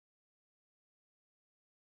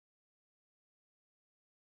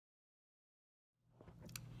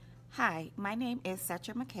Hi, my name is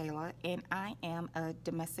Setra M, and I am a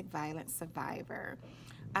domestic violence survivor.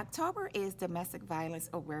 October is Domestic Violence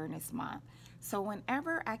Awareness Month, so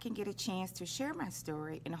whenever I can get a chance to share my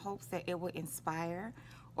story in hopes that it will inspire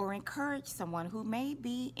or encourage someone who may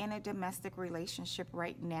be in a domestic relationship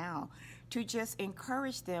right now, to just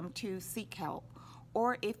encourage them to seek help.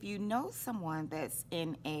 Or if you know someone that's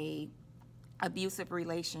in a abusive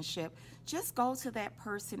relationship, just go to that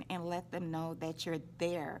person and let them know that you're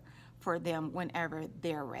there for them whenever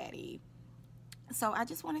they're ready. So I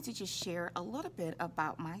just wanted to just share a little bit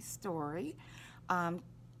about my story. Um,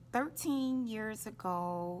 13 years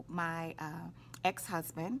ago, my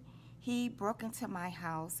ex-husband, he broke into my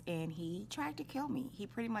house and he tried to kill me. He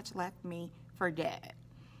pretty much left me for dead.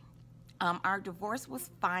 Our divorce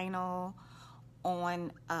was final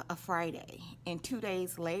on a Friday, and 2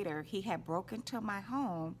 days later, he had broken into my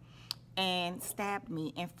home and stabbed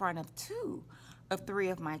me in front of two of three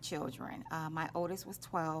of my children. My oldest was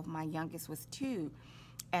 12, my youngest was 2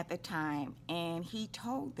 at the time, and he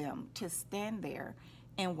told them to stand there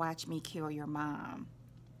and watch me kill your mom.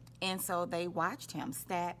 And so they watched him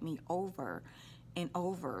stab me over and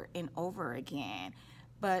over and over again.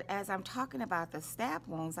 But as I'm talking about the stab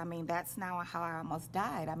wounds, I mean, that's now how I almost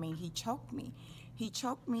died. I mean, he choked me. He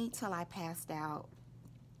choked me till I passed out.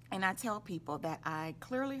 And I tell people that I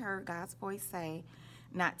clearly heard God's voice say,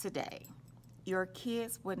 not today. Your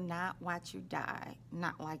kids would not watch you die,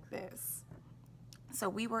 not like this. So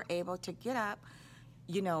we were able to get up,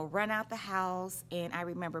 run out the house, and I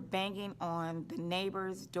remember banging on the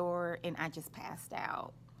neighbor's door, and I just passed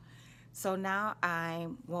out. So now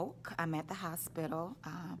I'm woke. I'm at the hospital.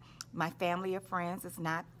 My family or friends is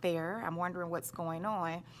not there. I'm wondering what's going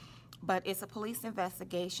on. But it's a police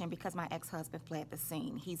investigation because my ex-husband fled the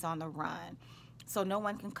scene. He's on the run. So no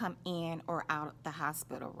one can come in or out of the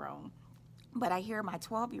hospital room. But I hear my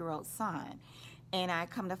 12-year-old son, and I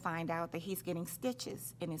come to find out that he's getting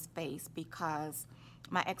stitches in his face because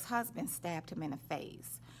my ex-husband stabbed him in the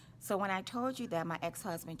face. So when I told you that my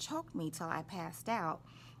ex-husband choked me till I passed out,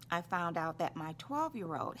 I found out that my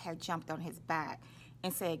 12-year-old had jumped on his back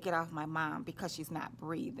and said, "Get off my mom," because she's not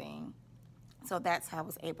breathing. So that's how I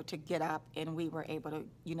was able to get up, and we were able to,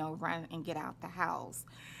 run and get out the house.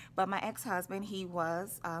 But my ex-husband, he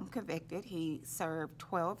was convicted. He served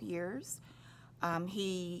 12 years.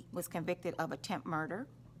 He was convicted of attempt murder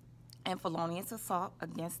and felonious assault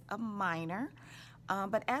against a minor.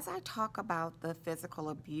 But as I talk about the physical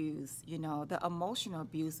abuse, the emotional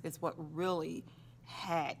abuse is what really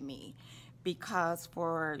had me, because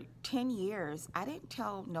for 10 years, I didn't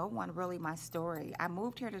tell no one really my story. I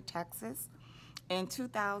moved here to Texas in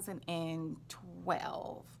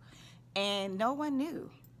 2012, and no one knew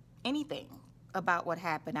anything about what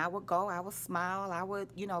happened. I would go, I would smile, I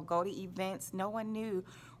would, go to events. No one knew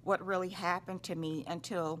what really happened to me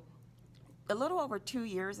until a little over 2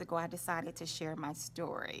 years ago, I decided to share my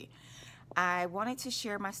story. I wanted to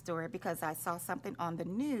share my story because I saw something on the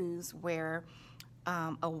news where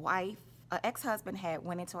an ex-husband had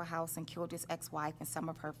went into a house and killed his ex-wife and some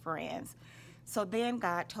of her friends. So then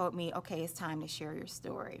God told me, okay, it's time to share your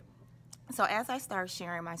story. So as I started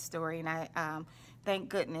sharing my story, and I thank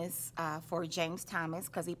goodness for James Thomas,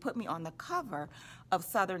 because he put me on the cover of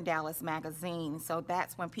Southern Dallas magazine. So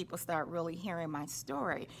that's when people start really hearing my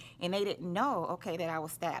story. And they didn't know, okay, that I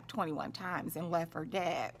was stabbed 21 times and left for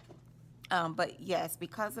dead. But yes,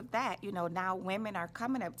 because of that, now women are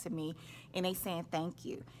coming up to me and they saying, thank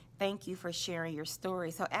you. Thank you for sharing your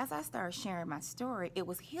story. So as I started sharing my story, it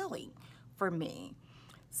was healing for me.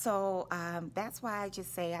 So that's why I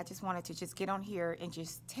just wanted to just get on here and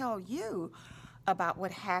just tell you about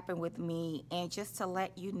what happened with me, and just to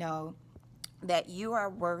let you know that you are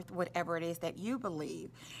worth whatever it is that you believe.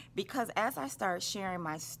 Because as I started sharing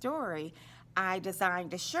my story, I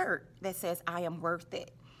designed a shirt that says, "I am worth it."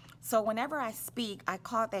 So whenever I speak, I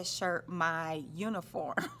call that shirt my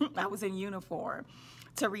uniform. I was in uniform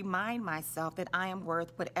to remind myself that I am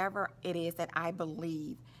worth whatever it is that I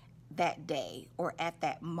believe that day or at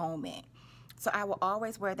that moment. So I will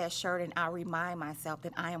always wear that shirt, and I'll remind myself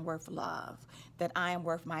that I am worth love, that I am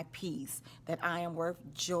worth my peace, that I am worth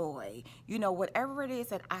joy. Whatever it is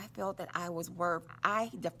that I felt that I was worth,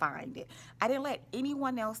 I defined it. I didn't let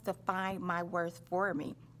anyone else define my worth for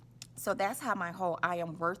me. So that's how my whole I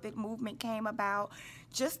Am Worth It movement came about,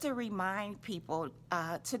 just to remind people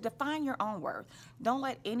to define your own worth. Don't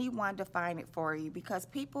let anyone define it for you, because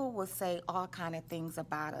people will say all kind of things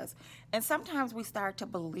about us. And sometimes we start to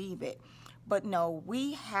believe it. But no,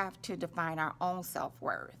 we have to define our own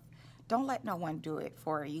self-worth. Don't let no one do it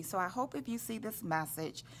for you. So I hope if you see this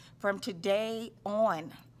message from today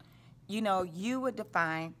on, you would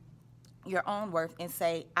define your own worth and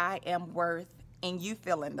say, I am worth, and you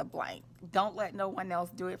fill in the blank. Don't let no one else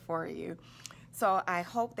do it for you. So I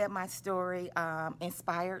hope that my story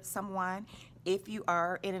inspired someone. If you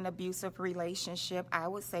are in an abusive relationship, I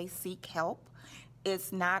would say seek help.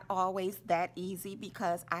 It's not always that easy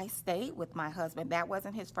because I stayed with my husband. That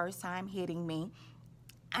wasn't his first time hitting me.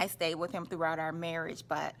 I stayed with him throughout our marriage,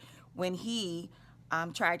 but when he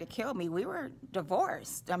tried to kill me, we were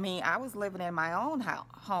divorced. I mean, I was living in my own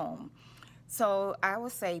home. So I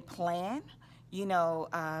would say plan,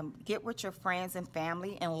 get with your friends and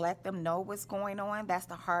family and let them know what's going on. That's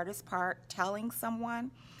the hardest part, telling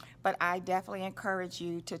someone. But I definitely encourage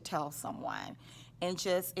you to tell someone. And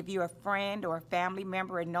just if you're a friend or a family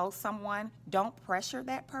member and know someone, don't pressure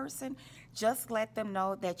that person. Just let them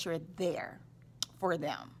know that you're there for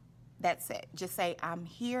them. That's it. Just say, I'm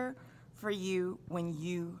here for you when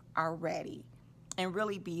you are ready, and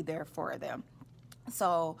really be there for them.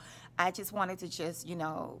 So I just wanted to just,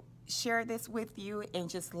 share this with you and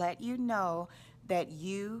just let you know that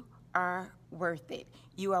you are worth it.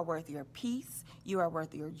 You are worth your peace. You are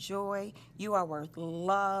worth your joy. You are worth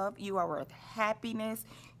love. You are worth happiness.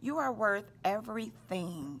 You are worth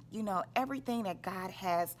everything, everything that God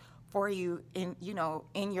has for you in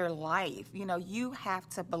your life. You have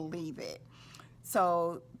to believe it.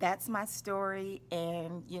 So that's my story,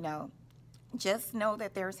 and just know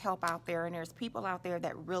that there's help out there and there's people out there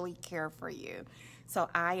that really care for you. So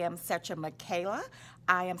I am Setra Michaela.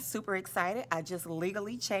 I am super excited. I just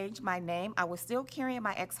legally changed my name. I was still carrying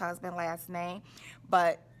my ex-husband's last name,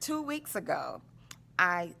 but 2 weeks ago,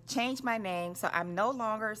 I changed my name, so I'm no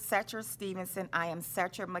longer Setra Stevenson. I am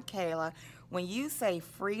Setra Michaela. When you say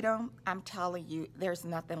freedom, I'm telling you, there's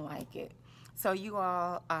nothing like it. So you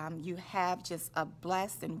all, you have just a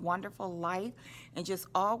blessed and wonderful life, and just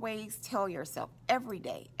always tell yourself every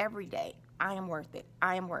day, I am worth it.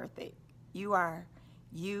 I am worth it. You are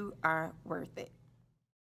worth it.